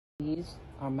These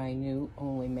are my new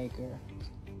Only Maker.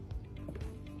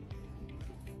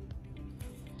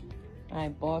 I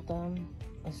bought them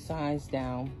a size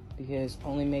down because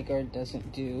Only Maker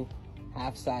doesn't do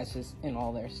half sizes in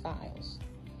all their styles.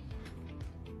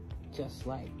 Just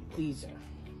like these are.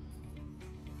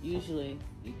 Usually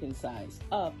you can size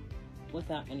up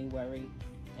without any worry.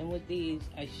 And with these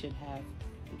I should have,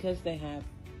 because they have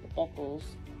buckles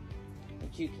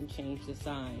that you can change the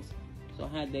size. So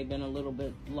had they been a little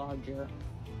bit larger,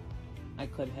 I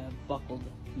could have buckled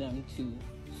them to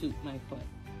suit my foot.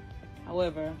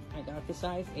 However, I got the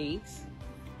size 8s,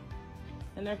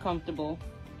 and they're comfortable.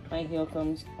 My heel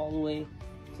comes all the way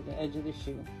to the edge of the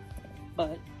shoe,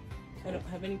 but I don't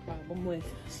have any problem with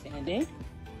standing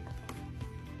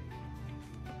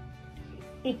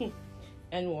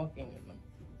and walking with them.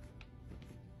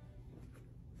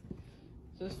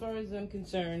 So as far as I'm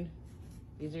concerned,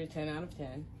 these are a 10 out of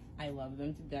 10. I love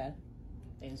them to death.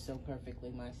 They are so perfectly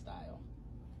my style.